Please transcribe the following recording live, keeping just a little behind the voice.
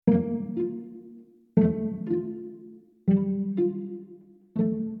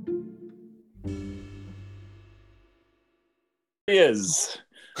is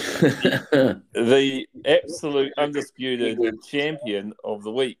the absolute undisputed champion of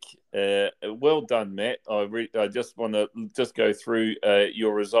the week. Well done, Matt. I just want to just go through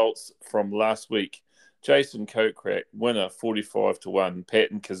your results from last week. Jason Kokrak, winner 45-1.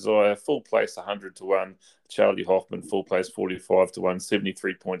 Patton Kazaya, full place 100-1. Charlie Hoffman, full place 45-1.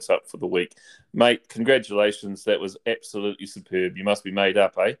 73 points up for the week. Mate, congratulations. That was absolutely superb. You must be made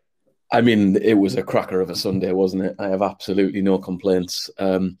up, eh? I mean, it was a cracker of a Sunday, wasn't it? I have absolutely no complaints.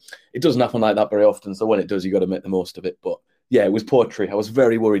 It doesn't happen like that very often, so when it does, you got to make the most of it. But yeah, it was poetry. I was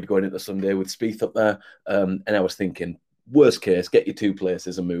very worried going into Sunday with Spieth up there, and I was thinking, worst case, get your 2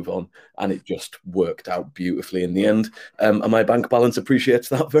 places and move on. And it just worked out beautifully in the end. And my bank balance appreciates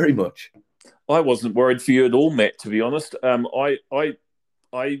that very much. I wasn't worried for you at all, Matt, to be honest. I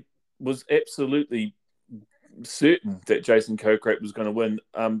was absolutely certain that Jason Kokrak was going to win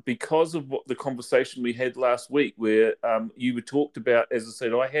because of what the conversation we had last week where you were talked about, as I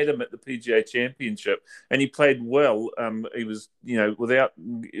said, I had him at the PGA Championship and he played well. He was, without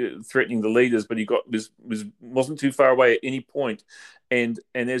threatening the leaders, but he wasn't too far away at any point. And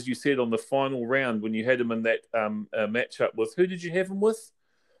as you said, on the final round, when you had him in that matchup with, who did you have him with?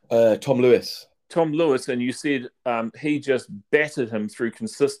 Tom Lewis. Tom Lewis, and you said he just battered him through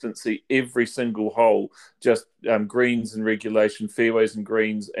consistency every single hole, just greens and regulation, fairways and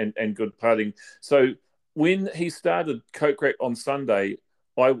greens, and good putting. So when he started Kokrak on Sunday,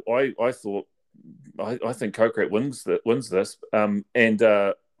 I thought, I think Kokrak wins this.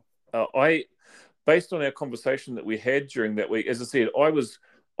 I, based on our conversation that we had during that week, as I said, I was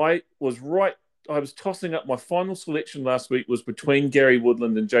right. I was tossing up. My final selection last week was between Gary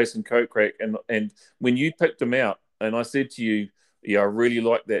Woodland and Jason Kokrak, and when you picked him out, and I said to you, "Yeah, I really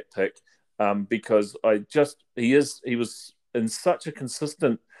like that pick," because he was in such a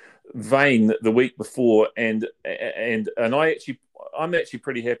consistent vein the week before, and I'm actually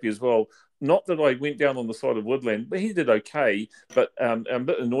pretty happy as well. Not that I went down on the side of Woodland, but he did okay. But I'm a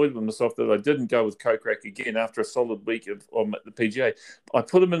bit annoyed with myself that I didn't go with Kokrak again after a solid week of the PGA. I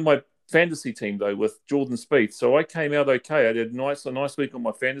put him in my fantasy team though with Jordan Spieth, so I came out okay. I did a nice week on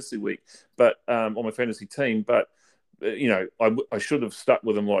my fantasy week, but on my fantasy team. But I should have stuck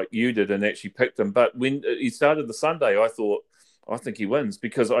with him like you did and actually picked him. But when he started the Sunday, I thought, I think he wins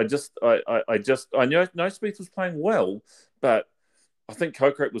because I know Spieth was playing well, but I think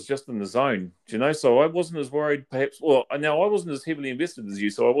Kokrak was just in the zone, so I wasn't as worried perhaps. Well, now I wasn't as heavily invested as you,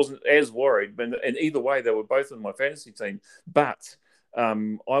 so I wasn't as worried. And either way, they were both in my fantasy team, but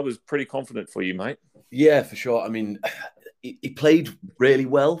I was pretty confident for you, mate. Yeah, for sure. I mean, he played really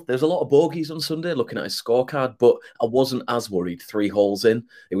well. There's a lot of bogeys on Sunday looking at his scorecard, but I wasn't as worried 3 holes in.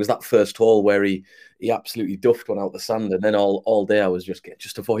 It was that first hole where he absolutely duffed one out the sand, and then all day I was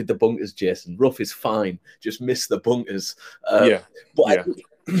just avoid the bunkers, Jason. Rough is fine. Just miss the bunkers. But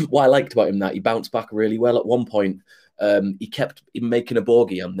what I liked about him, that he bounced back really well at one point. He kept making a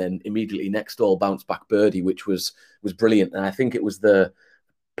bogey and then immediately next hole bounced back birdie, which was brilliant. And I think it was the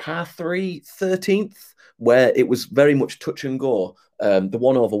par 3, 13th, where it was very much touch and go. The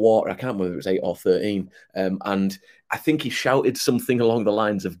one over water, I can't remember if it was 8 or 13. And I think he shouted something along the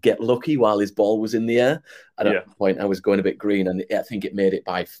lines of "get lucky" while his ball was in the air. And at that point, I was going a bit green, and I think it made it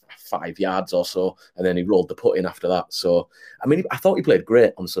by 5 yards or so. And then he rolled the putt in after that. So, I mean, I thought he played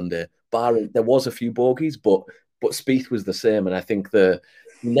great on Sunday. There was a few bogeys, but Spieth was the same. And I think he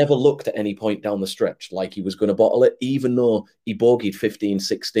never looked at any point down the stretch like he was going to bottle it, even though he bogeyed 15,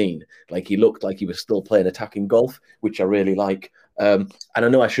 16. Like he looked like he was still playing attacking golf, which I really like. And I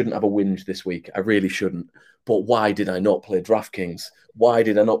know I shouldn't have a whinge this week. I really shouldn't. But why did I not play DraftKings? Why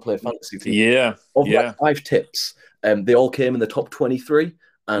did I not play fantasy team? My 5 tips, they all came in the top 23.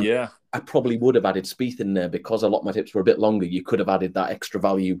 And I probably would have added Spieth in there because a lot of my tips were a bit longer. You could have added that extra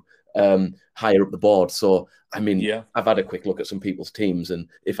value higher up the board. So, I mean, I've had a quick look at some people's teams, and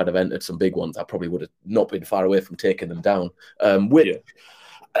if I'd have entered some big ones, I probably would have not been far away from taking them down.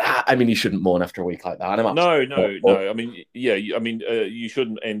 I mean, you shouldn't mourn after a week like that. No. I mean, you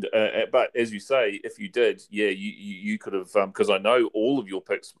shouldn't. And but as you say, if you did, you could have, because I know all of your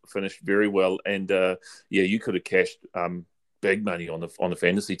picks finished very well, and you could have cashed big money on the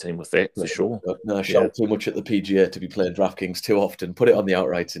fantasy team with that for sure. No, I shot too much at the PGA to be playing DraftKings too often. Put it on the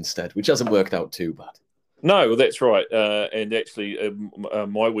outrights instead, which hasn't worked out too bad. No, well, that's right. And actually,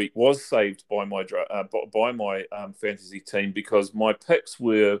 my week was saved by my fantasy team because my picks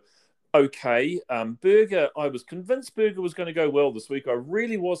were okay. Berger, I was convinced Berger was going to go well this week. I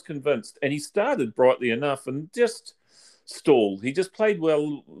really was convinced, and he started brightly enough and just stalled. He just played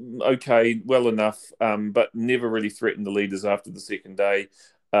well enough, but never really threatened the leaders after the second day.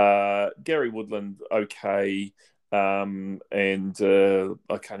 Gary Woodland, okay. and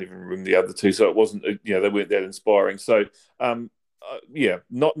I can't even remember the other two. So it wasn't, they weren't that inspiring. So yeah,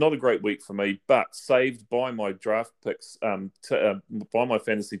 not a great week for me, but saved by my draft picks, by my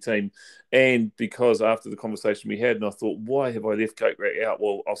fantasy team, and because after the conversation we had, and I thought, why have I left Kokrak out?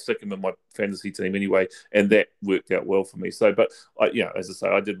 Well, I'll stick him in my fantasy team anyway, and that worked out well for me. So, but as I say,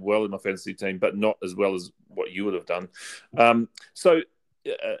 I did well in my fantasy team, but not as well as what you would have done. So.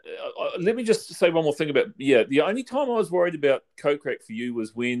 Let me just say one more thing about the only time I was worried about Kokrak for you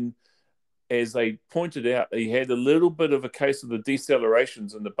was when, as they pointed out, he had a little bit of a case of the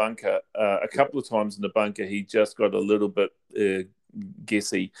decelerations in the bunker. A couple of times in the bunker, he just got a little bit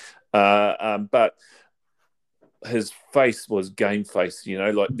guessy. But his face was game face,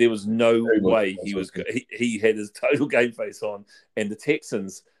 like there was no way he had his total game face on. And the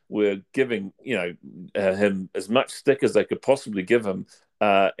Texans were giving, him as much stick as they could possibly give him.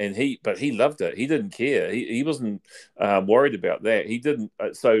 But he loved it. He didn't care. He wasn't worried about that. He didn't.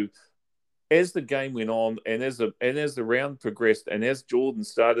 So as the game went on, and as the round progressed, and as Jordan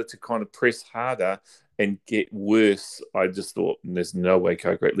started to kind of press harder and get worse, I just thought, there's no way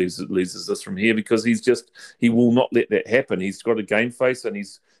Kokrak leaves this from here, because he will not let that happen. He's got a game face, and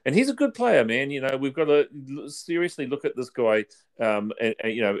he's a good player, man. We've got to seriously look at this guy.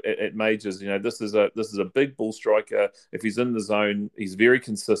 At majors, this is a big ball striker. If he's in the zone, he's very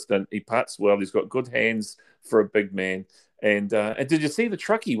consistent. He putts well. He's got good hands for a big man. And did you see the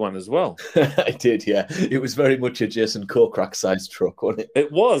truck he won as well? I did, yeah. It was very much a Jason Kokrak-sized truck, wasn't it?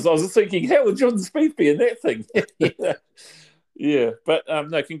 It was. I was just thinking, how would Jordan Spieth be in that thing? Yeah, but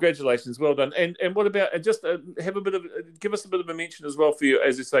no, congratulations, well done. And what about just give us a bit of a mention as well for you,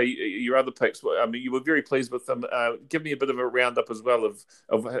 as you say, your other picks. I mean, you were very pleased with them. Give me a bit of a roundup as well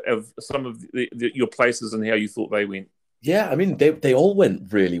of some of your places and how you thought they went. Yeah, I mean, they all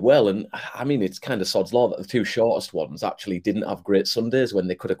went really well. And I mean, it's kind of sod's law that the two shortest ones actually didn't have great Sundays, when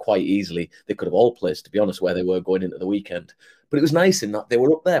they could have all placed, to be honest, where they were going into the weekend. But it was nice in that they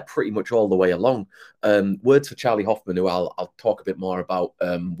were up there pretty much all the way along. Words for Charlie Hoffman, who I'll talk a bit more about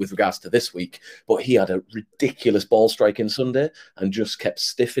with regards to this week. But he had a ridiculous ball striking Sunday and just kept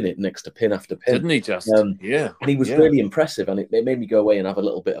stiffing it next to pin after pin. Didn't he just? Yeah. And he was really impressive, and it made me go away and have a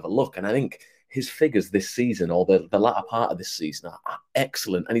little bit of a look. And I think his figures this season, or the latter part of this season, are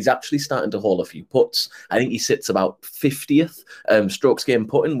excellent. And he's actually starting to haul a few putts. I think he sits about 50th strokes game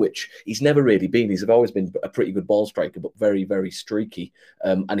putting, which he's never really been. He's always been a pretty good ball striker, but very, very streaky.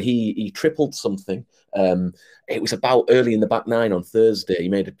 And he tripled something. It was about early in the back nine on Thursday. He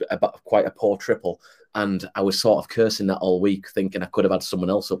made quite a poor triple. And I was sort of cursing that all week, thinking I could have had someone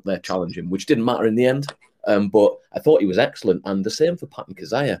else up there challenging, which didn't matter in the end. But I thought he was excellent. And the same for Patton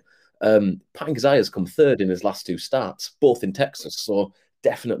Kizzire. Patton Kizzire's come third in his last two starts, both in Texas. So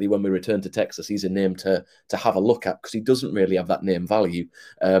definitely when we return to Texas, he's a name to have a look at, because he doesn't really have that name value.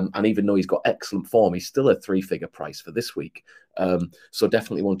 And even though he's got excellent form, he's still a three-figure price for this week. So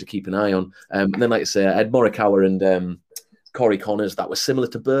definitely one to keep an eye on. And then, like I say, Ed Morikawa and Corey Connors, that was similar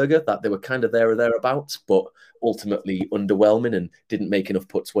to Berger, that they were kind of there or thereabouts, but ultimately underwhelming and didn't make enough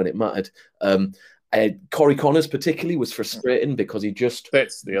putts when it mattered. Corey Connors particularly was frustrating because he just...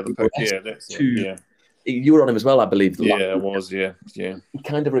 That's the other pick, yeah. You were on him as well, I believe. Yeah, I was, yeah. He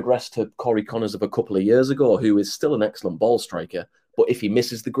kind of regressed to Corey Connors of a couple of years ago, who is still an excellent ball striker, but if he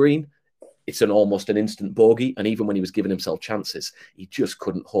misses the green, it's almost an instant bogey. And even when he was giving himself chances, he just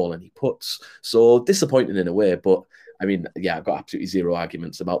couldn't haul any putts. So disappointing in a way, but I mean, yeah, I've got absolutely zero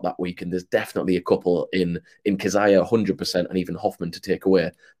arguments about that week. And there's definitely a couple in Kizzire, 100%, and even Hoffman to take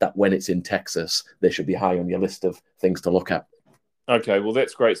away, that when it's in Texas, they should be high on your list of things to look at. Okay, well,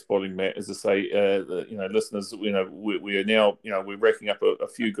 that's great spotting, Matt. As I say, listeners, we are now, we're racking up a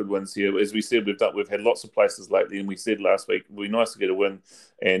few good wins here. As we said, we've had lots of places lately, and we said last week it'd be nice to get a win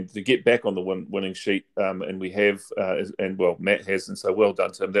and to get back on the winning sheet. And we have, Matt has, and so well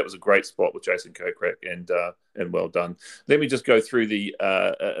done to him. That was a great spot with Jason Kokrak, and well done. Let me just go through the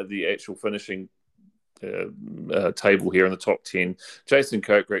actual finishing table here in the top 10. Jason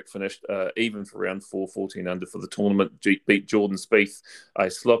Kokrak finished even for round 4, 14 under for the tournament, beat Jordan Spieth, a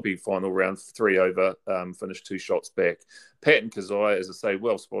sloppy final round, 3 over, finished 2 shots back. Patton Kizzire, as I say,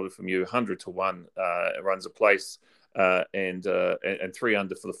 well spotted from you, 100 to 1, runs a place. And 3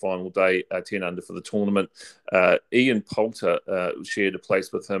 under for the final day, 10 under for the tournament. Ian Poulter shared a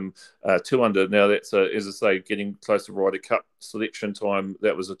place with him, 2 under. Now that's as I say, getting close to Ryder Cup selection time.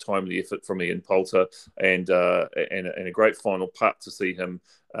 That was a timely effort from Ian Poulter, and a great final putt to see him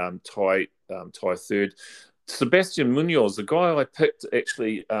tie third. Sebastian Munoz, the guy I picked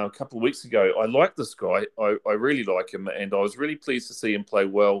actually a couple of weeks ago. I like this guy. I really like him, and I was really pleased to see him play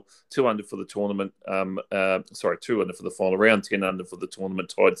well. 2 under for the tournament. Sorry, 2 under for the final round. 10 under for the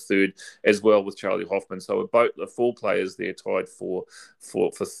tournament. Tied third as well with Charlie Hoffman. So we're both the 4 players there tied for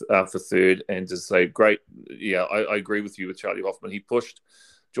third. And to say great, yeah, I agree with you with Charlie Hoffman. He pushed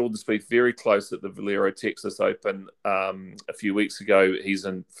Jordan Spieth very close at the Valero Texas Open a few weeks ago. He's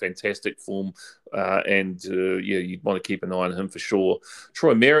in fantastic form, and yeah, you'd want to keep an eye on him for sure.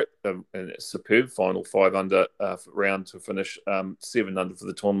 Troy Merritt, a superb final 5 under round to finish 7 under for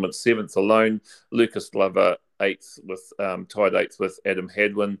the tournament, 7th alone. Lucas Glover 8th with tied 8th with Adam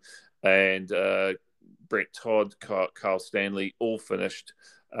Hadwin, and Brett Todd, Carl Stanley, all finished.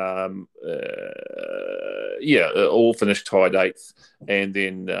 All finished tied 8th, and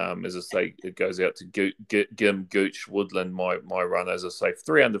then as I say, it goes out to Gim Gooch Woodland, my run, as I say,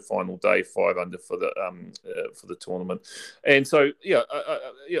 3 under final day, 5 under for the tournament, and so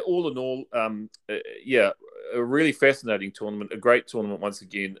all in all, a really fascinating tournament, a great tournament once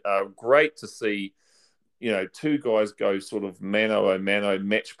again. Great to see 2 guys go sort of mano a mano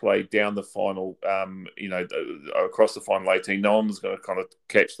match play down the final, across the final 18. No one was going to kind of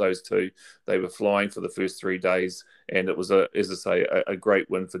catch those 2. They were flying for the first 3 days, and it was, as I say, a great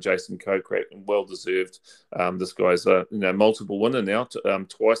win for Jason Kokrak, and well deserved. This guy's a multiple winner now,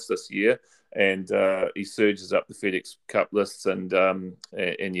 twice this year, and he surges up the FedEx Cup lists, and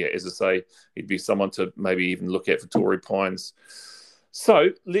yeah, as I say, he'd be someone to maybe even look at for Torrey Pines. So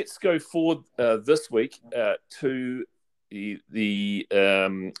let's go forward this week to the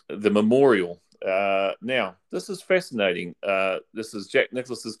Memorial. Now, this is fascinating. This is Jack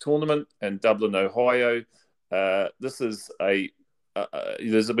Nicklaus's tournament in Dublin, Ohio. This is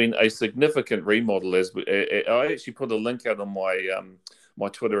there's been a significant remodel. I actually put a link out on my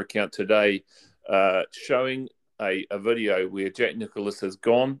Twitter account today, showing a video where Jack Nicklaus has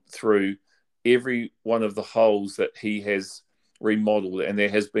gone through every one of the holes that he has remodeled, and there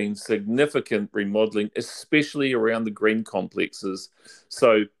has been significant remodeling, especially around the green complexes.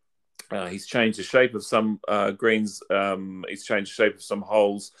 So he's changed the shape of some greens. He's changed the shape of some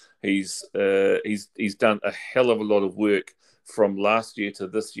holes. He's done a hell of a lot of work from last year to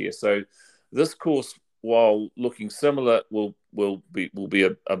this year. So this course, while looking similar, will be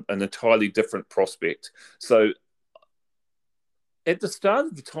an entirely different prospect. So at the start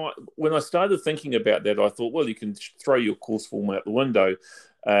of the time, when I started thinking about that, I thought, well, you can throw your course form out the window.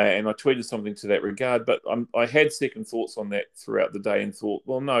 And I tweeted something to that regard, but I had second thoughts on that throughout the day and thought,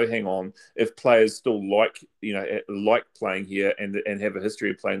 well, no, hang on. If players still like playing here and have a history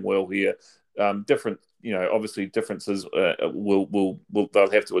of playing well here, different, obviously differences will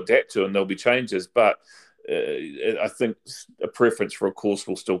they'll have to adapt to, and there'll be changes. But I think a preference for a course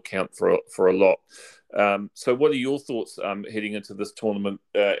will still count for a lot. So what are your thoughts heading into this tournament?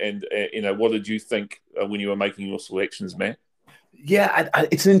 And what did you think when you were making your selections, Matt? Yeah,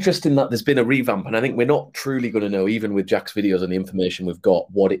 it's interesting that there's been a revamp, and I think we're not truly going to know, even with Jack's videos and the information we've got,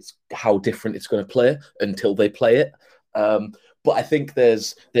 how different it's going to play until they play it. But I think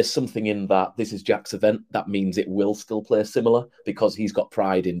there's something in that this is Jack's event. That means it will still play similar because he's got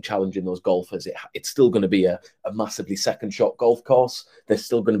pride in challenging those golfers. It's still going to be a massively second shot golf course. There's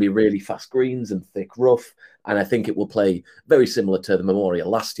still going to be really fast greens and thick rough. And I think it will play very similar to the Memorial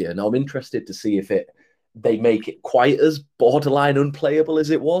last year. Now, I'm interested to see if they make it quite as borderline unplayable as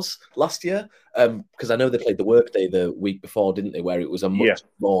it was last year. Because I know they played the Workday the week before, didn't they, where it was a much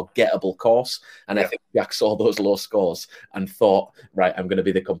more gettable course. And I think Jack saw those low scores and thought, right, I'm going to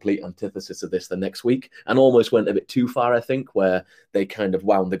be the complete antithesis of this the next week, and almost went a bit too far, I think, where they kind of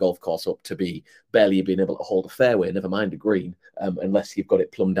wound the golf course up to be barely being able to hold a fairway, never mind a green, unless you've got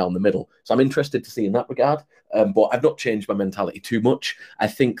it plumbed down the middle. So I'm interested to see in that regard. But I've not changed my mentality too much. I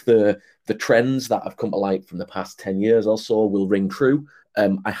think the trends that have come to light from the past 10 years or so will ring true.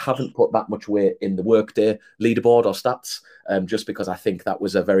 I haven't put that much weight in the Workday leaderboard or stats, just because I think that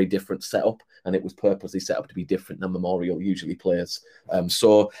was a very different setup, and it was purposely set up to be different than Memorial usually plays.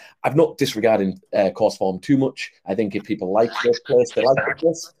 So I've not disregarding course form too much. I think if people like this place, they like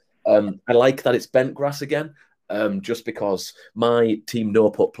this. I like that it's bent grass again. Just because my team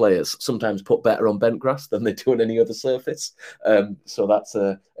no-putt players sometimes put better on bent grass than they do on any other surface. So that's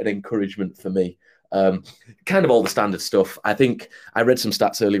an encouragement for me. Kind of all the standard stuff. I think I read some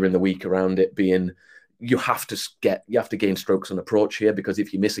stats earlier in the week around it being you have to gain strokes on approach here, because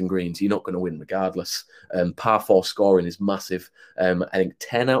if you're missing greens, you're not going to win regardless. Par 4 scoring is massive. I think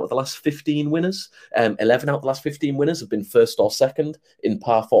 10 out of the last 15 winners, 11 out of the last 15 winners have been first or second in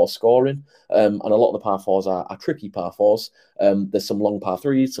par 4 scoring. And a lot of the par 4s are tricky par 4s. There's some long par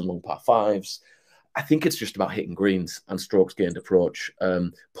 3s, some long par 5s. I think it's just about hitting greens and strokes gained approach.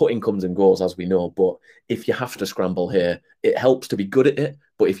 Putting comes and goes, as we know, but if you have to scramble here, it helps to be good at it.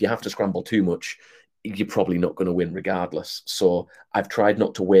 But if you have to scramble too much, you're probably not going to win regardless. So I've tried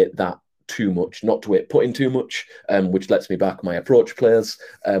not to weight that too much, not to weight putting too much, which lets me back my approach players.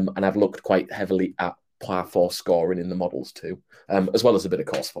 And I've looked quite heavily at par 4 scoring in the models too, as well as a bit of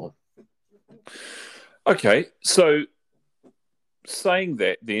course form. Okay, so saying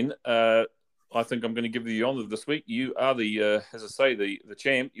that, then I think I'm going to give you the honour this week. You are the, as I say, the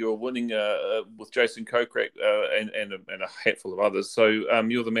champ. You're winning with Jason Kokrak and a hatful of others. So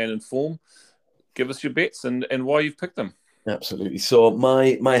you're the man in form. Give us your bets and why you've picked them. Absolutely. So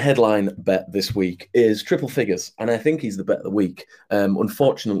my headline bet this week is triple figures, and I think he's the bet of the week.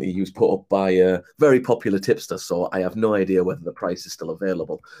 Unfortunately, he was put up by a very popular tipster, so I have no idea whether the price is still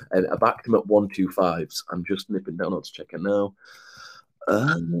available. And I backed him at 125s. I'm just nipping down. Let's check it now.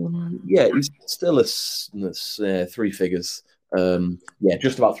 Yeah, he's still a 3 figures. Yeah,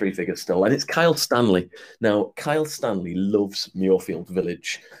 just about 3 figures still. And it's Kyle Stanley. Now, Kyle Stanley loves Muirfield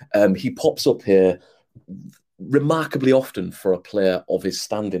Village. He pops up here remarkably often for a player of his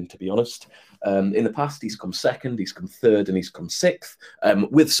standing, to be honest. In the past, he's come second, he's come third, and he's come sixth,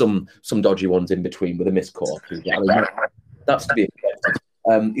 with some dodgy ones in between, with a missed call. I mean, that's to be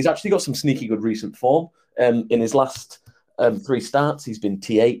expected. He's actually got some sneaky good recent form. In his last 3 starts, he's been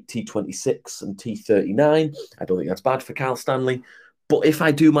T8, T26, and T39. I don't think that's bad for Kyle Stanley. But if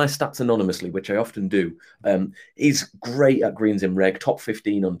I do my stats anonymously, which I often do, he's great at greens in reg, top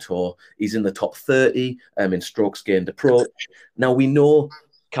 15 on tour. He's in the top 30 in strokes gained approach. Now, we know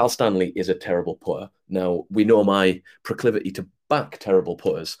Kyle Stanley is a terrible putter. Now, we know my proclivity to back terrible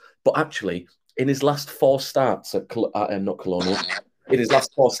putters. But actually, in his last 4 starts at not Colonial, in his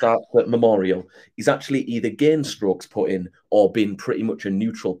last 4 starts at Memorial, he's actually either gained strokes put in or been pretty much a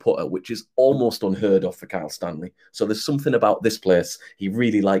neutral putter, which is almost unheard of for Kyle Stanley. So there's something about this place he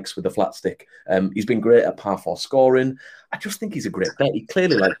really likes with the flat stick. He's been great at par 4 scoring. I just think he's a great bet. He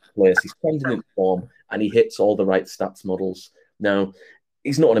clearly likes the place. He's trending in form and he hits all the right stats models. Now,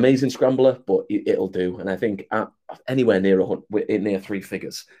 he's not an amazing scrambler, but it'll do. And I think at anywhere near 3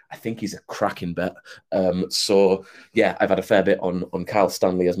 figures, I think he's a cracking bet. So, yeah, I've had a fair bit on Kyle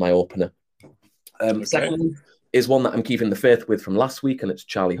Stanley as my opener. Okay. Second is one that I'm keeping the faith with from last week, and it's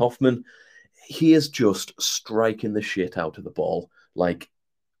Charlie Hoffman. He is just striking the shit out of the ball.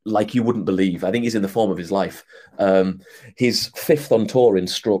 Like you wouldn't believe. I think he's in the form of his life. He's 5th on tour in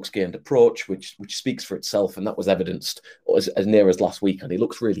strokes gained approach, which speaks for itself, and that was evidenced as near as last week. And he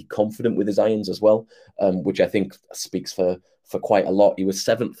looks really confident with his irons as well, which I think speaks for quite a lot. He was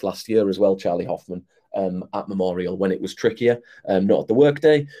 7th last year as well, Charlie Hoffman, at Memorial when it was trickier, not at the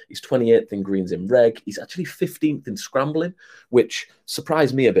workday. He's 28th in greens in reg. He's actually 15th in scrambling, which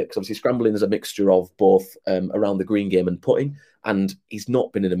surprised me a bit because obviously scrambling is a mixture of both around the green game and putting. And he's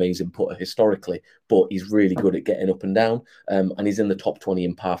not been an amazing putter historically, but he's really good at getting up and down. And he's in the top 20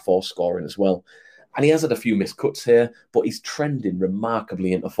 in par 4 scoring as well. And he has had a few missed cuts here, but he's trending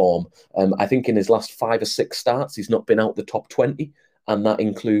remarkably into form. I think in his last 5 or 6 starts, he's not been out the top 20. And that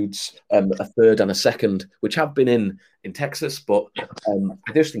includes a 3rd and a 2nd, which have been in Texas. But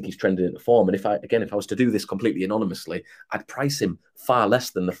I just think he's trending into form. And if I was to do this completely anonymously, I'd price him far less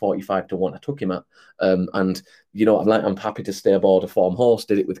than the 45 to 1 I took him at. And you know, I'm happy to stay aboard a form horse.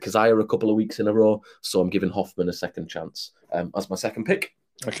 Did it with Kazire a couple of weeks in a row, so I'm giving Hoffman a second chance as my second pick.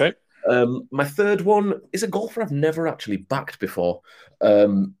 Okay. My third one is a golfer I've never actually backed before,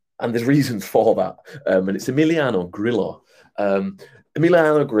 and there's reasons for that. And it's Emiliano Grillo.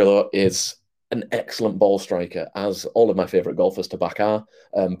 Emiliano Grillo is an excellent ball striker, as all of my favourite golfers to back are.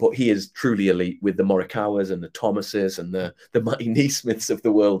 But he is truly elite with the Morikawas and the Thomases and the Matty Neesmiths of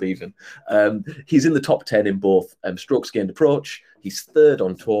the world even. He's in the top 10 in both strokes gained approach. He's 3rd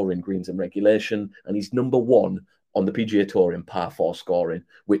on tour in greens and regulation, and he's number 1 on the PGA Tour in par 4 scoring,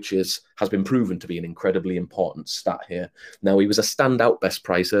 which has been proven to be an incredibly important stat here. Now, he was a standout best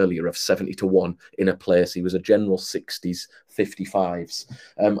price earlier of 70 to 1 in a place. He was a general 60s, 55s.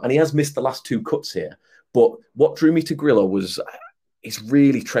 And he has missed the last 2 cuts here. But what drew me to Grillo was he's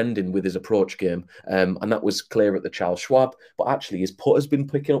really trending with his approach game. And that was clear at the Charles Schwab. But actually, his putter's been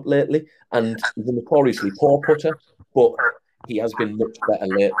picking up lately. And he's a notoriously poor putter. But he has been much better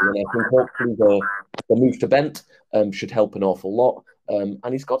lately. And I think hopefully the move to Bent should help an awful lot.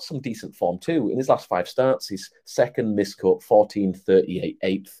 And he's got some decent form too. In his last 5 starts, he's 2nd miscut, 14, 38,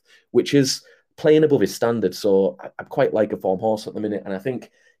 8th, which is playing above his standard. So I quite like a form horse at the minute. And I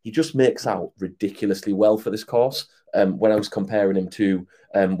think he just makes out ridiculously well for this course. When I was comparing him to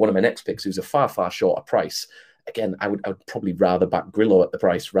one of my next picks, who's a far, far shorter price, again, I would probably rather back Grillo at the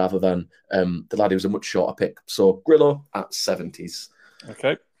price rather than the lad who's a much shorter pick. So Grillo at 70s.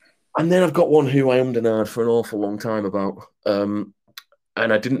 Okay. And then I've got one who I denied for an awful long time about. And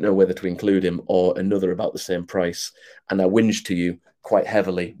I didn't know whether to include him or another about the same price. And I whinged to you quite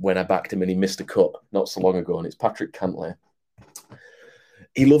heavily when I backed him and he missed a cut not so long ago. And it's Patrick Cantlay.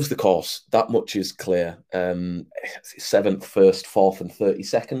 He loves the course. That much is clear. 7th, 1st, 4th, and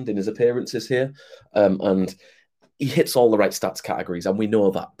 32nd in his appearances here. And he hits all the right stats categories, and we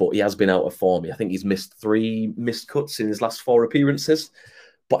know that, but he has been out of form. I think he's missed 3 missed cuts in his last 4 appearances.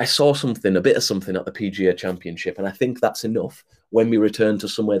 But I saw something, a bit of something at the PGA Championship, and I think that's enough when we return to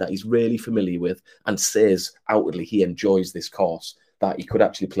somewhere that he's really familiar with and says outwardly he enjoys this course, that he could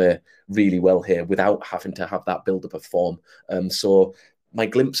actually play really well here without having to have that build-up of form. So my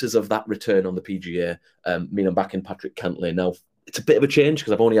glimpses of that return on the PGA mean I'm back in Patrick Cantlay. Now, it's a bit of a change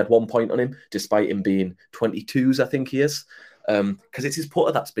because I've only had 1 point on him, despite him being 22s, I think he is. Because it's his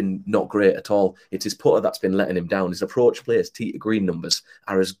putter that's been not great at all. It's his putter that's been letting him down. His approach play, his tee to green numbers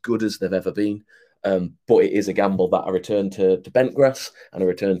are as good as they've ever been. But it is a gamble that I return to Bentgrass and I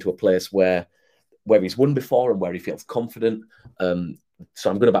return to a place where he's won before and where he feels confident. So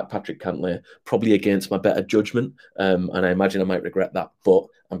I'm going to back Patrick Cantlay, probably against my better judgment. And I imagine I might regret that, but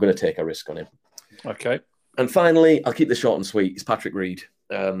I'm going to take a risk on him. Okay. And finally, I'll keep this short and sweet. It's Patrick Reed.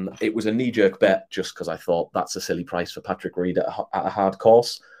 It was a knee-jerk bet just because I thought that's a silly price for Patrick Reed at a hard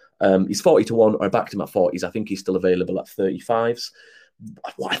course. He's 40-1, or I backed him at 40s. I think he's still available at 35s.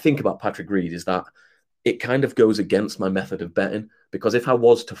 What I think about Patrick Reed is that it kind of goes against my method of betting, because if I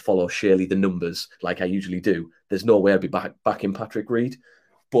was to follow sheerly the numbers like I usually do, there's no way I'd be backing Patrick Reed.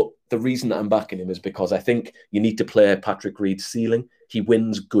 But the reason that I'm backing him is because I think you need to play Patrick Reed's ceiling. He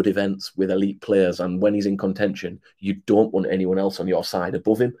wins good events with elite players, and when he's in contention, you don't want anyone else on your side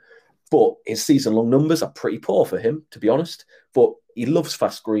above him. But his season-long numbers are pretty poor for him, to be honest. But he loves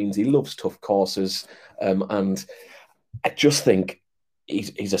fast greens, he loves tough courses, and I just think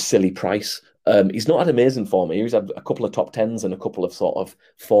he's a silly price. He's not had amazing form. He's had a couple of top 10s and a couple of sort of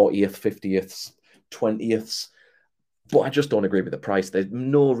 40th, 50th, 20th. But I just don't agree with the price. There's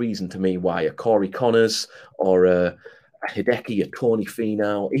no reason to me why a Corey Connors or a Hideki, a Tony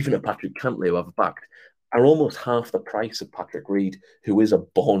Finau, even a Patrick Cantlay, who I've backed, are almost half the price of Patrick Reed, who is a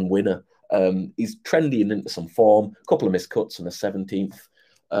born winner. He's trending into some form, a couple of missed cuts on the 17th,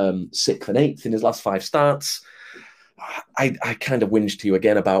 6th and 8th in his last 5 starts. I kind of whinged to you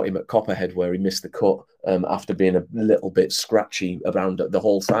again about him at Copperhead, where he missed the cut after being a little bit scratchy around the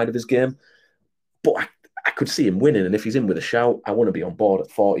whole side of his game. But I could see him winning, and if he's in with a shout, I want to be on board at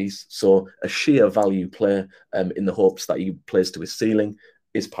 40s. So a sheer value play in the hopes that he plays to his ceiling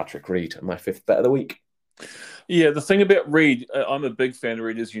is Patrick Reed, my 5th bet of the week. Yeah, the thing about Reed, I'm a big fan of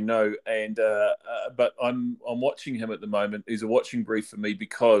Reed, as you know, and but I'm watching him at the moment. He's a watching brief for me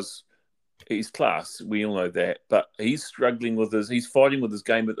because he's class. We all know that, but he's struggling with he's fighting with his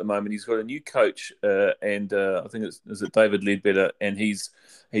game at the moment. He's got a new coach, and I think is it David Ledbetter, and he's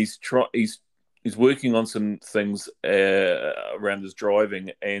working on some things around his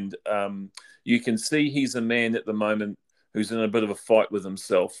driving, and you can see he's a man at the moment who's in a bit of a fight with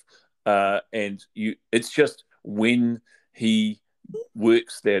himself, and it's just when he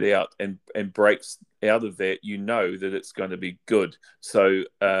works that out and breaks out of that, you know that it's going to be good. So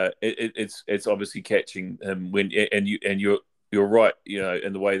it's obviously catching him when you're right,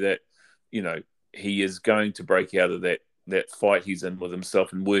 in the way that he is going to break out of that fight he's in with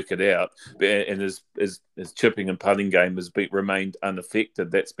himself and work it out. And his chipping and putting game has remained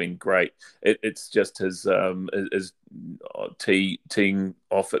unaffected. That's been great. It's just his teeing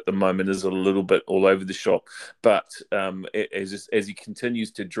off at the moment is a little bit all over the shop. But as he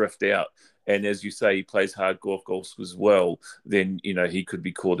continues to drift out, and as you say, he plays hard golf as well, then, he could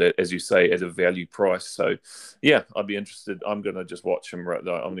be caught at, as you say, at a value price. So, yeah, I'd be interested. I'm going to just watch him. I'm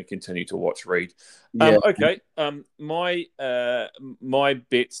going to continue to watch Reed. Yeah. Okay. My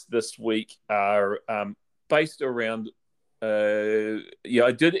bets this week are based around, I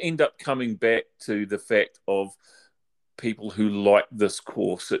did end up coming back to the fact of people who like this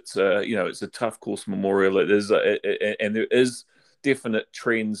course. It's it's a tough course, Memorial. It is, and there is definite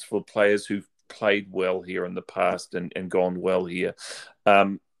trends for players who've played well here in the past and gone well here.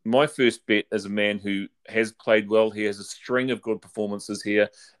 My first bet is a man who has played well here, has a string of good performances here,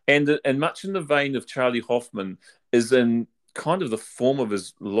 and much in the vein of Charlie Hoffman, is in kind of the form of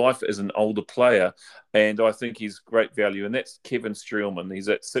his life as an older player, and I think he's great value, and that's Kevin Streelman. He's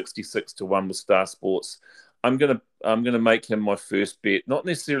at 66-1 with Star Sports. I'm gonna make him my first bet. Not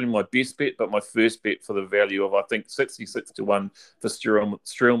necessarily my best bet, but my first bet for the value of, I think, 66-1 for Streelman.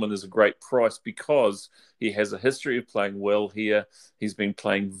 Streelman is a great price because he has a history of playing well here. He's been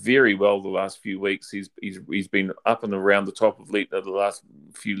playing very well the last few weeks. He's been up and around the top of the last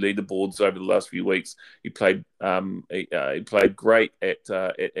few leaderboards over the last few weeks. He played he played great at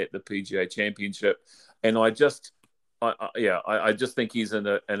the PGA Championship, and I just think he's in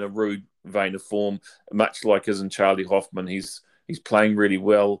a rude vein of form, much like as in Charlie Hoffman. He's playing really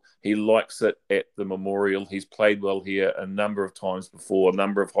well. He likes it at the Memorial. He's played well here a number of times before, a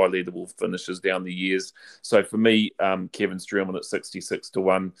number of high leaderboard finishes down the years. So for me, Kevin Streelman at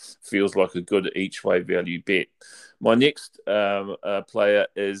 66-1 feels like a good each way value bet. My next my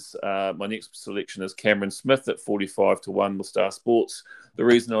next selection is Cameron Smith at 45-1 with Star Sports. The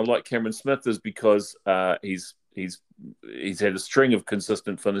reason I like Cameron Smith is because he's had a string of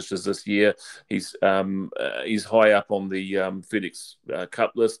consistent finishes this year. He's high up on the FedEx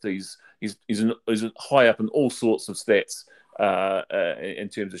Cup list. He's high up in all sorts of stats in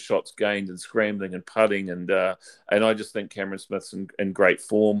terms of shots gained and scrambling and putting, and I just think Cameron Smith's in great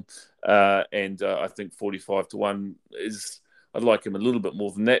form, and I think 45-1 is. I'd like him a little bit more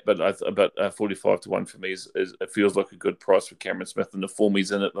than that, but 45-1 for me is it feels like a good price for Cameron Smith and the form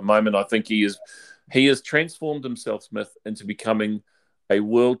he's in at the moment. I think he has transformed himself, Smith, into becoming a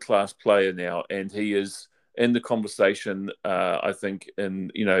world-class player now, and he is in the conversation. I think for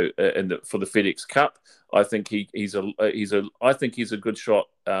the FedEx Cup. I think he's a good shot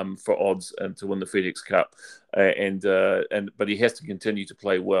for odds and to win the FedEx Cup, but he has to continue to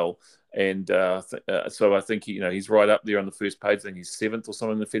play well. And so I think he's right up there on the first page. I think he's 7th or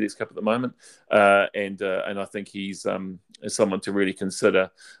something in the FedEx Cup at the moment, and I think he's someone to really consider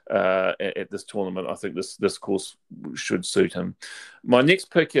at this tournament. I think this course should suit him. My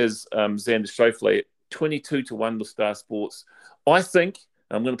next pick is Xander Schauffele at 22-1 with Star Sports. I think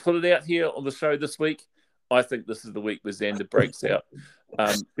I'm going to put it out here on the show this week. I think this is the week where Xander breaks out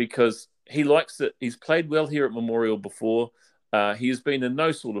because he likes it. He's played well here at Memorial before. He has been in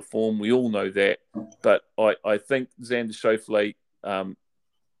no sort of form. We all know that. But I think Xander Schauffele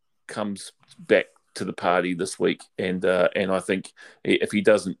comes back to the party this week. And I think if he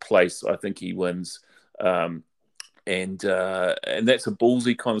doesn't place, I think he wins. And that's a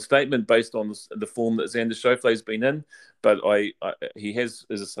ballsy kind of statement based on the form that Xander Schauffele has been in. But he has,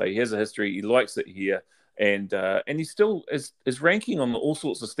 as I say, he has a history. He likes it here. And he still his ranking on all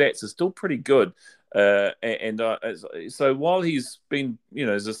sorts of stats is still pretty good. So while he's been,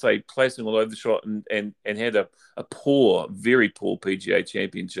 as I say, placing all over the shot and had a very poor PGA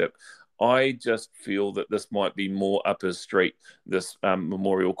Championship, I just feel that this might be more up his street, this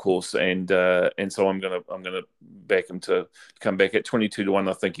Memorial course, and so I'm gonna back him to come back at 22-1.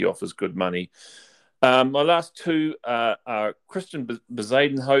 I think he offers good money. My last two are Christian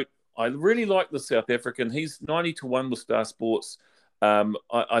Bezuidenhout. I really like the South African. He's 90-1 with Star Sports.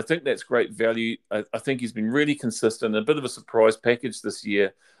 I think that's great value. I think he's been really consistent, a bit of a surprise package this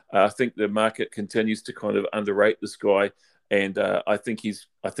year. I think the market continues to kind of underrate this guy, and I think he's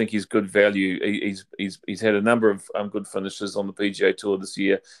good value. He's had a number of good finishes on the PGA Tour this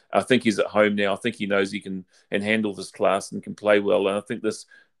year. I think he's at home now. I think he knows he can handle this class and can play well. And I think this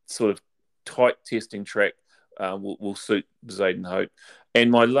sort of tight testing track will suit Bezuidenhout. And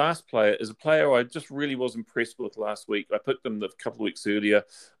my last player is a player I just really was impressed with last week. I picked him a couple of weeks earlier,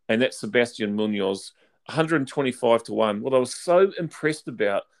 and that's Sebastian Munoz, 125-1. What I was so impressed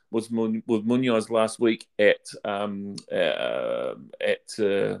about was with Munoz last week at where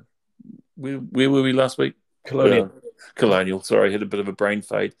were we last week? Colonial. Sorry, had a bit of a brain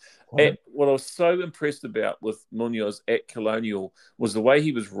fade. What I was so impressed about with Munoz at Colonial was the way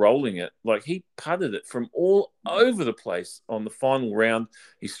he was rolling it. Like, he putted it from all over the place on the final round.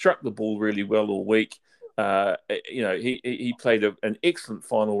 He struck the ball really well all week. He played an excellent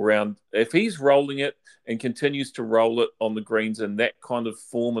final round. If he's rolling it and continues to roll it on the greens in that kind of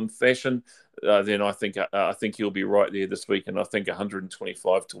form and fashion, then I think he'll be right there this week. And I think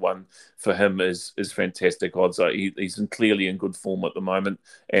 125-1 for him is fantastic odds. He's clearly in good form at the moment,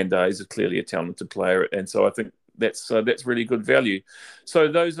 and he's clearly a talented player. And so I think that's really good value. So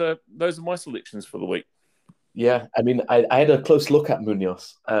those are my selections for the week. Yeah, I mean, I had a close look at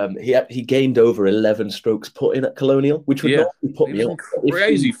Munoz. He gained over 11 strokes put in at Colonial, which would normally put me off.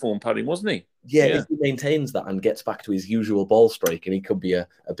 Crazy form putting, wasn't he? Yeah, if he maintains that and gets back to his usual ball strike, and he could be a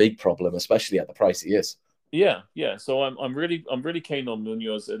big problem, especially at the price he is. Yeah. So I'm really keen on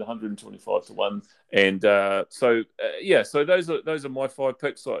Munoz at 125-1, and so those are my 5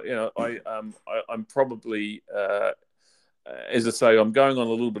 picks. I'm probably as I say, I'm going on a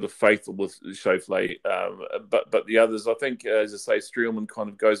little bit of faith with Schauffele, but the others, I think, as I say, Streelman kind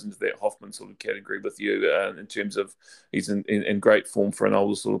of goes into that Hoffman sort of category with you in terms of he's in great form for an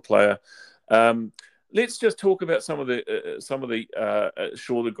older sort of player. Let's just talk about some of the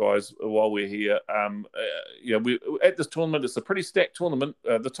shorter guys while we're here. We at this tournament, it's a pretty stacked tournament.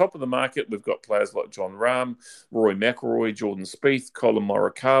 The top of the market, we've got players like Jon Rahm, Rory McIlroy, Jordan Spieth, Colin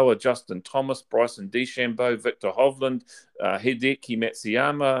Morikawa, Justin Thomas, Bryson DeChambeau, Victor Hovland, Hideki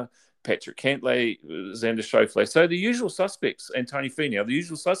Matsuyama, Patrick Cantlay, Xander Schauffele. So the usual suspects, and Tony Finau, the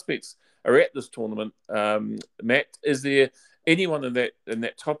usual suspects are at this tournament. Matt, is there anyone in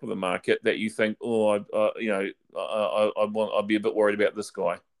that top of the market that you think, I'd be a bit worried about this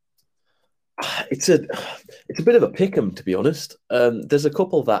guy? It's a bit of a pick'em, to be honest. There's a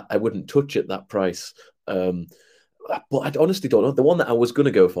couple that I wouldn't touch at that price. But I honestly don't know. The one that I was going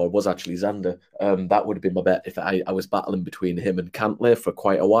to go for was actually Xander. That would have been my bet if I was battling between him and Cantlay for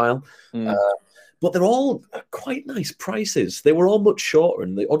quite a while. But they're all quite nice prices. They were all much shorter,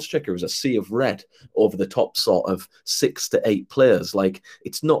 and the odds checker is a sea of red over the top sort of 6 to 8 players. Like,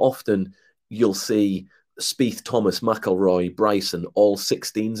 it's not often you'll see Spieth, Thomas, McIlroy, Bryson, all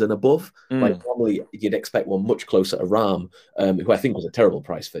 16s and above. Like, normally you'd expect one much closer to Rahm, who I think was a terrible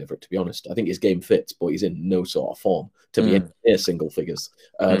price favourite, to be honest. I think his game fits, but he's in no sort of form to be in single figures.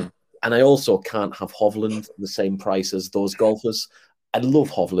 And I also can't have Hovland the same price as those golfers. I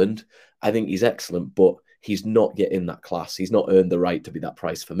love Hovland. I think he's excellent, but he's not yet in that class. He's not earned the right to be that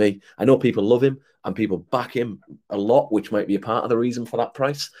price for me. I know people love him and people back him a lot, which might be a part of the reason for that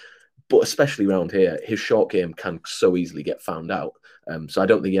price. But especially around here, his short game can so easily get found out. So I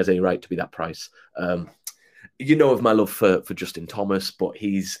don't think he has any right to be that price. You know of my love for Justin Thomas, but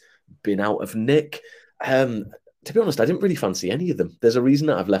he's been out of nick. To be honest, I didn't really fancy any of them. There's a reason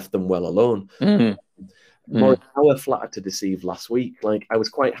that I've left them well alone. Morikawa flattered to deceive last week. Like, I was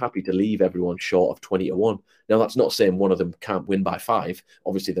quite happy to leave everyone short of 20-1. Now, that's not saying one of them can't win by 5.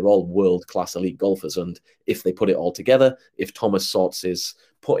 Obviously, they're all world-class elite golfers, and if they put it all together, if Thomas sorts his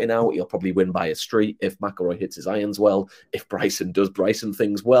putting out, he'll probably win by a street. If McIlroy hits his irons well, if Bryson does Bryson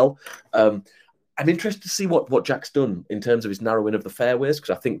things well. I'm interested to see what Jack's done in terms of his narrowing of the fairways,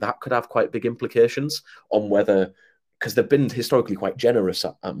 because I think that could have quite big implications on whether... because they've been historically quite generous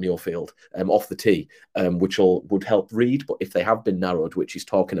at Muirfield off the tee, which would help Reed. But if they have been narrowed, which he's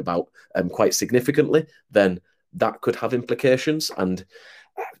talking about quite significantly, then that could have implications. And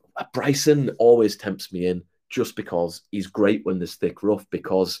Bryson always tempts me in just because he's great when there's thick rough,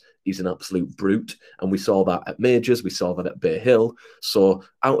 because he's an absolute brute. And we saw that at Majors, we saw that at Bay Hill. So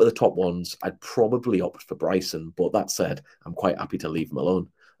out of the top ones, I'd probably opt for Bryson. But that said, I'm quite happy to leave him alone.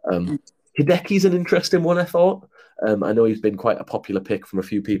 Hideki's an interesting one, I thought. I know he's been quite a popular pick from a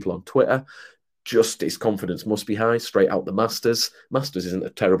few people on Twitter. Just his confidence must be high, straight out the Masters. Masters isn't a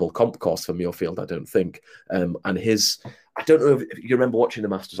terrible comp course for Muirfield, I don't think. And I don't know if you remember watching the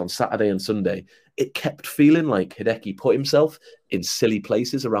Masters on Saturday and Sunday. It kept feeling like Hideki put himself in silly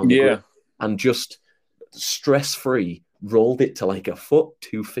places around the green and just stress-free rolled it to like a foot,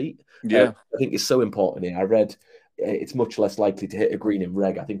 2 feet. I think it's so important here. I read it's much less likely to hit a green in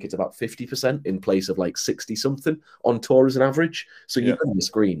reg. I think it's about 50% in place of like 60-something on tour as an average. So you can miss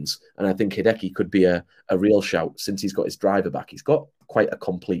greens. And I think Hideki could be a real shout since he's got his driver back. He's got quite a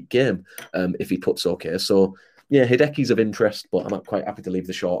complete game if he puts okay. So, yeah, Hideki's of interest, but I'm quite happy to leave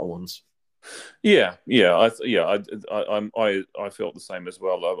the shorter ones. I felt the same as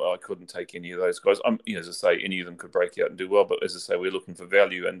well. I couldn't take any of those guys. As I say, any of them could break out and do well. But as I say, we're looking for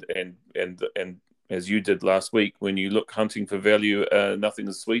value, and as you did last week, when you look hunting for value, nothing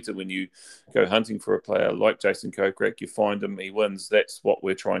is sweeter. When you go hunting for a player like Jason Kokrak, you find him, he wins. That's what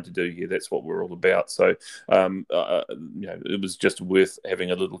we're trying to do here. That's what we're all about. So, it was just worth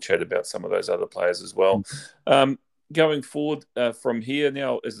having a little chat about some of those other players as well. Going forward from here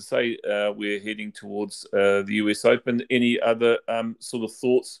now, as I say, we're heading towards the US Open. Any other sort of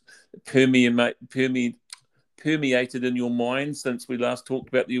thoughts permeated in your mind since we last talked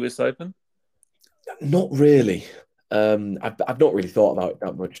about the US Open? Not really. I've not really thought about it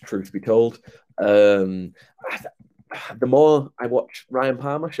that much, truth be told. The more I watch Ryan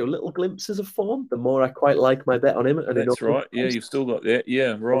Palmer show little glimpses of form, the more I quite like my bet on him. That's right. Yeah, you've still got that.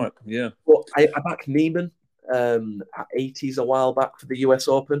 Yeah, right. Yeah. But I backed Neiman at 80s a while back for the US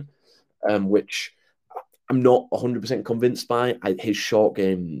Open, which I'm not 100% convinced by. His short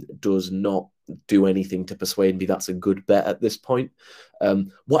game does not do anything to persuade me that's a good bet at this point.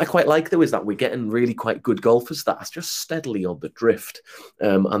 What I quite like, though, is that we're getting really quite good golfers that are just steadily on the drift.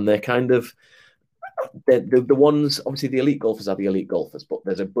 And they're kind of the ones, obviously the elite golfers are the elite golfers, but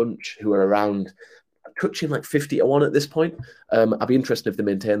there's a bunch who are around touching like 50-1 at this point. I'd be interested if they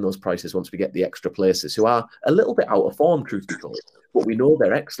maintain those prices once we get the extra places, who are a little bit out of form, truth be told. But we know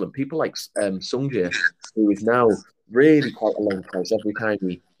they're excellent. People like Sungjae, who is now really quite a long price every time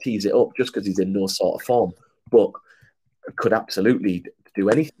he tees it up, just because he's in no sort of form, but could absolutely do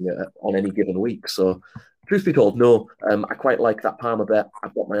anything on any given week. So, truth be told, no. I quite like that Palmer bet.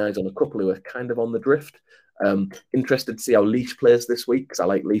 I've got my eyes on a couple who are kind of on the drift. Interested to see how Leash plays this week, because I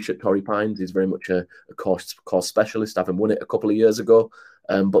like Leash at Torrey Pines. He's very much a course specialist, having won it a couple of years ago.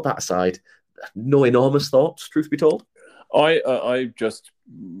 But that aside, no enormous thoughts, truth be told. I just,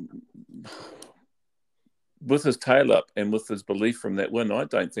 with his tail up and with his belief from that win, I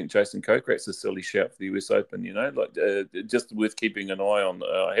don't think Jason Kokrak's a silly shout for the US Open. Just worth keeping an eye on.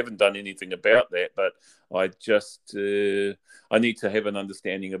 I haven't done anything about that, but I just I need to have an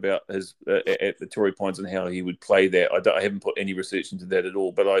understanding about his at the Torrey Pines and how he would play that. I haven't put any research into that at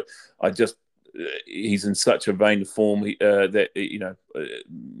all, but I just. He's in such a vein of form that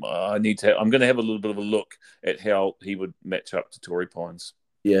I need to. I'm going to have a little bit of a look at how he would match up to Torrey Pines.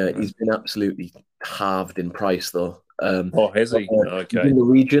 Yeah, he's been absolutely halved in price, though. Has he? Okay. In the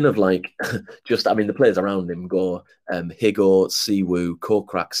region of the players around him go Higo, Siwoo,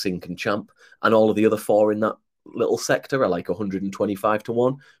 Kokrak, Sink, and Champ, and all of the other four in that little sector are like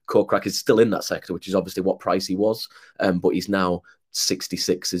 125-1. Kokrak is still in that sector, which is obviously what price he was, but he's now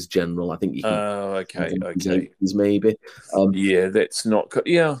 66 is general. I think you can. Okay. Maybe. That's not.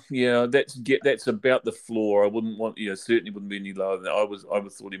 That's about the floor. I wouldn't want. Certainly wouldn't be any lower than that. I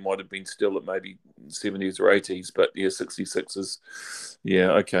would thought he might have been still at maybe 70s or 80s, but 66 is.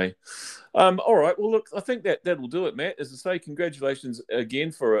 Yeah. Okay. All right. Well, look, I think that'll do it, Matt. As I say, congratulations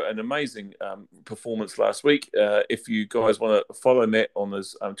again for an amazing performance last week. If you guys want to follow Matt on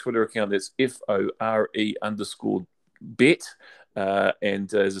his Twitter account, that's FORE_bet.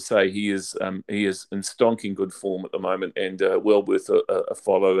 And as I say, he is in stonking good form at the moment, and well worth a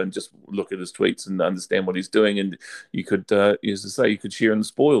follow. And just look at his tweets and understand what he's doing. And you could, as I say, you could share in the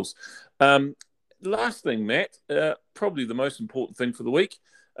spoils. Last thing, Matt, probably the most important thing for the week.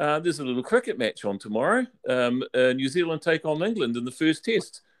 There's a little cricket match on tomorrow. New Zealand take on England in the first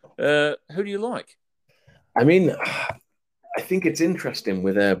test. Who do you like? I mean, I think it's interesting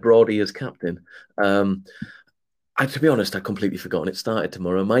with Brody as captain. To be honest, I'd completely forgotten it started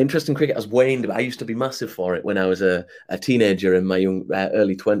tomorrow. My interest in cricket has waned, but I used to be massive for it when I was a teenager in my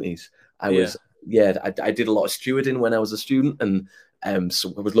early 20s. I did a lot of stewarding when I was a student, and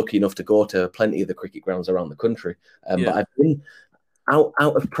so I was lucky enough to go to plenty of the cricket grounds around the country. But I've been out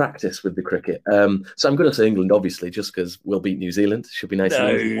of practice with the cricket. So I'm going to say England, obviously, just because we'll beat New Zealand. Should be nice.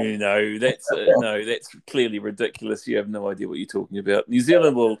 No, that's clearly ridiculous. You have no idea what you're talking about. New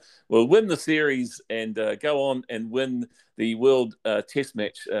Zealand will win the series and go on and win the World Test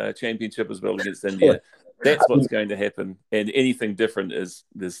Match Championship as well against India. That's what's going to happen, and anything different is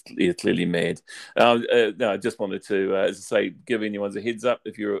clearly mad. No, I just wanted to, as I say, give anyone a heads up.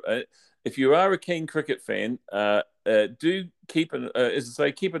 If you are a keen cricket fan, do keep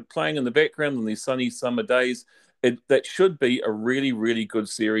it playing in the background on these sunny summer days. That should be a really, really good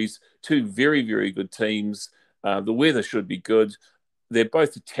series. Two very, very good teams. The weather should be good. They're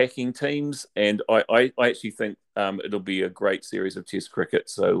both attacking teams, and I actually think it'll be a great series of Test cricket.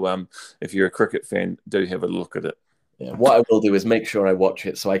 So if you're a cricket fan, do have a look at it. Yeah, what I will do is make sure I watch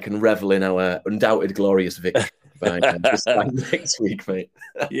it so I can revel in our undoubted glorious victory by next week, mate.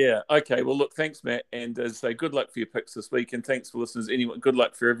 Yeah. Okay. Well, look, thanks, Matt. And as I say, good luck for your picks this week. And thanks for listeners. Anyway, good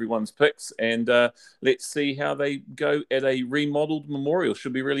luck for everyone's picks. And let's see how they go at a remodeled Memorial.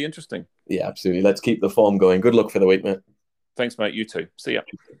 Should be really interesting. Yeah, absolutely. Let's keep the form going. Good luck for the week, mate. Thanks, mate. You too. See ya.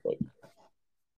 Bye.